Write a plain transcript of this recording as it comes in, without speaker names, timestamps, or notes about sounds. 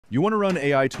You want to run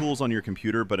AI tools on your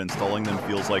computer, but installing them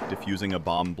feels like defusing a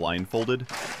bomb blindfolded?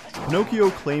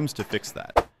 Pinokio claims to fix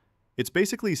that. It's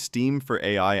basically Steam for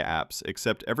AI apps,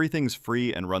 except everything's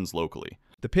free and runs locally.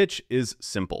 The pitch is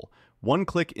simple.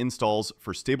 One-click installs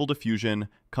for Stable Diffusion,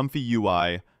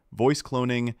 ComfyUI, voice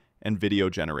cloning, and video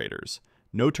generators.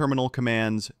 No terminal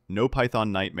commands, no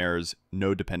Python nightmares,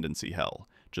 no dependency hell.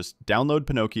 Just download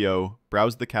Pinokio,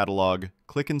 browse the catalog,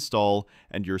 click install,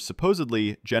 and you're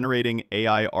supposedly generating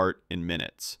AI art in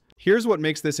minutes. Here's what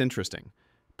makes this interesting.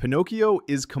 Pinokio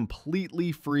is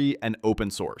completely free and open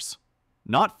source.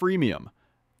 Not freemium.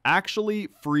 Actually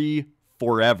free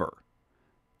forever.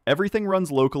 Everything runs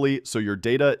locally, so your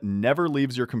data never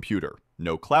leaves your computer.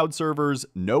 No cloud servers,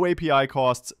 no API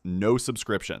costs, no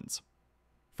subscriptions.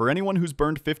 For anyone who's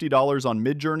burned $50 on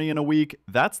Midjourney in a week,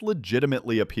 that's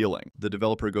legitimately appealing. The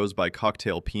developer goes by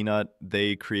Cocktail Peanut.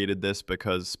 They created this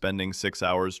because spending 6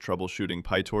 hours troubleshooting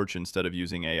PyTorch instead of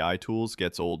using AI tools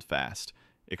gets old fast.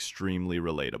 Extremely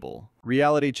relatable.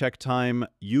 Reality check time.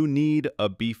 You need a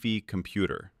beefy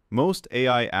computer. Most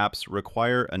AI apps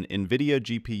require an NVIDIA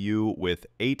GPU with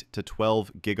 8 to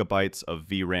 12 gigabytes of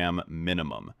VRAM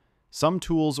minimum. Some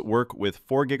tools work with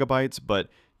 4 gigabytes, but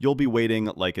you'll be waiting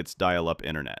like it's dial-up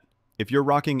internet. If you're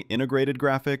rocking integrated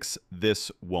graphics,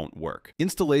 this won't work.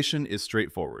 Installation is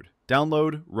straightforward.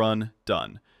 Download, run,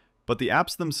 done. But the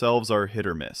apps themselves are hit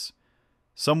or miss.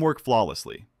 Some work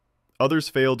flawlessly. Others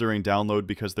fail during download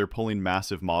because they're pulling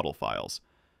massive model files.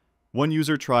 One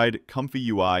user tried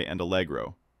ComfyUI and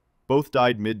Allegro. Both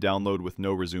died mid-download with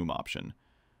no resume option.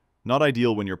 Not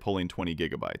ideal when you're pulling 20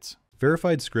 gigabytes.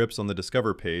 Verified scripts on the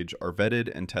Discover page are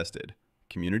vetted and tested.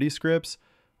 Community scripts?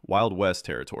 Wild West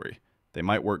territory. They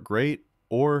might work great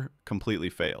or completely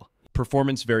fail.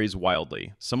 Performance varies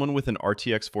wildly. Someone with an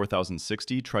RTX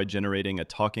 4060 tried generating a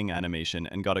talking animation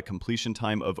and got a completion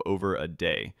time of over a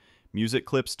day. Music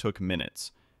clips took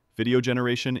minutes. Video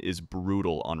generation is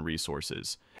brutal on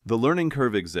resources. The learning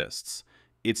curve exists.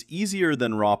 It's easier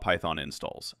than raw Python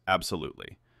installs,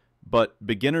 absolutely. But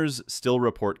beginners still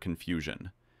report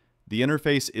confusion. The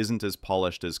interface isn't as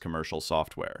polished as commercial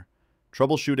software.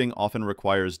 Troubleshooting often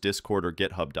requires Discord or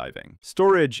GitHub diving.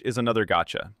 Storage is another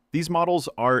gotcha. These models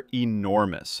are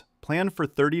enormous. Plan for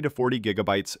 30 to 40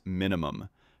 gigabytes minimum.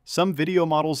 Some video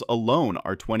models alone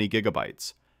are 20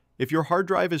 gigabytes. If your hard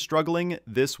drive is struggling,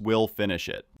 this will finish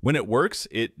it. When it works,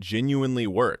 it genuinely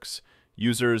works.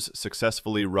 Users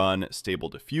successfully run Stable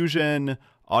Diffusion,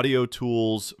 audio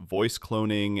tools, voice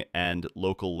cloning, and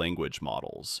local language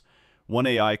models. One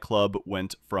AI club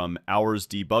went from hours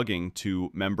debugging to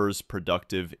members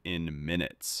productive in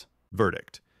minutes.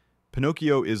 Verdict: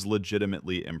 Pinokio is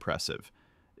legitimately impressive.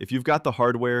 If you've got the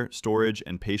hardware, storage,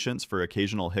 and patience for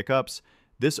occasional hiccups,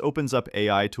 this opens up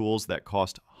AI tools that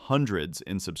cost hundreds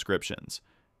in subscriptions.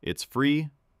 It's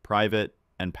free, private,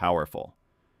 and powerful.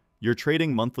 You're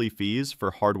trading monthly fees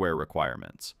for hardware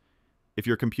requirements. If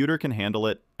your computer can handle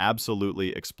it,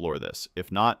 absolutely explore this.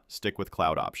 If not, stick with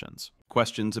cloud options.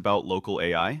 Questions about local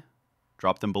AI?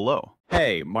 Drop them below.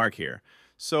 Hey, Mark here.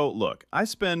 So look, I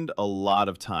spend a lot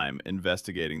of time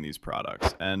investigating these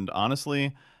products, and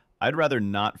honestly, I'd rather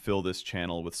not fill this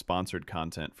channel with sponsored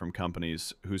content from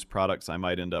companies whose products I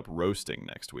might end up roasting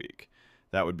next week.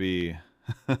 That would be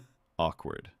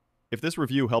awkward. If this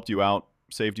review helped you out,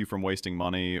 saved you from wasting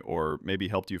money, or maybe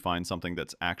helped you find something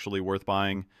that's actually worth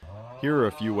buying, here are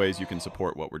a few ways you can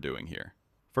support what we're doing here.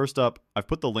 First up, I've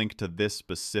put the link to this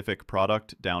specific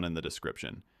product down in the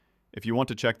description. If you want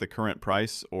to check the current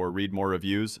price or read more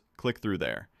reviews, click through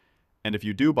there. And if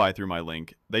you do buy through my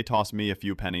link, they toss me a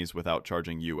few pennies without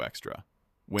charging you extra.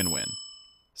 Win-win.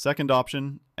 Second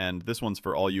option, and this one's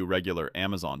for all you regular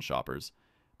Amazon shoppers,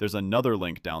 there's another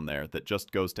link down there that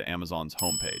just goes to Amazon's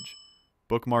homepage.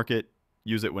 Bookmark it,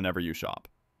 use it whenever you shop.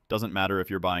 Doesn't matter if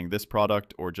you're buying this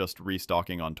product or just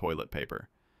restocking on toilet paper.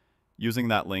 Using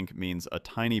that link means a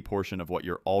tiny portion of what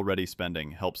you're already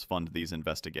spending helps fund these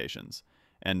investigations.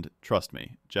 And trust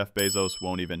me, Jeff Bezos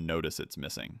won't even notice it's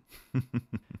missing.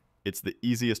 It's the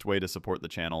easiest way to support the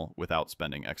channel without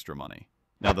spending extra money.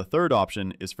 Now, the third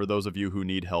option is for those of you who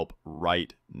need help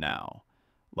right now.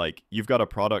 Like, you've got a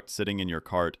product sitting in your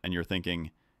cart and you're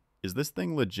thinking, is this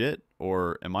thing legit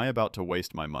or am I about to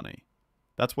waste my money?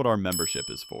 That's what our membership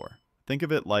is for. Think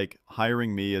of it like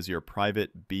hiring me as your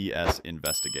private BS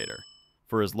investigator.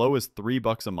 For as low as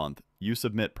 $3 a month, you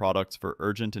submit products for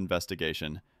urgent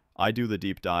investigation, I do the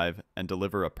deep dive, and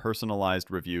deliver a personalized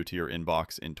review to your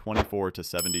inbox in 24 to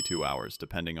 72 hours,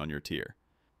 depending on your tier.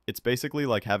 It's basically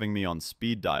like having me on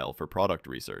speed dial for product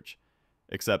research.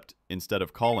 Except, instead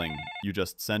of calling, you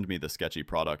just send me the sketchy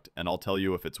product, and I'll tell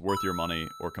you if it's worth your money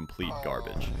or complete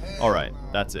garbage. Alright,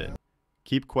 that's it.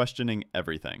 Keep questioning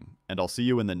everything, and I'll see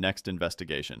you in the next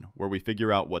investigation, where we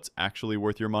figure out what's actually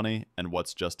worth your money and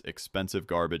what's just expensive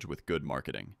garbage with good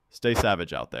marketing. Stay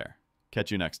savage out there.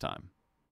 Catch you next time.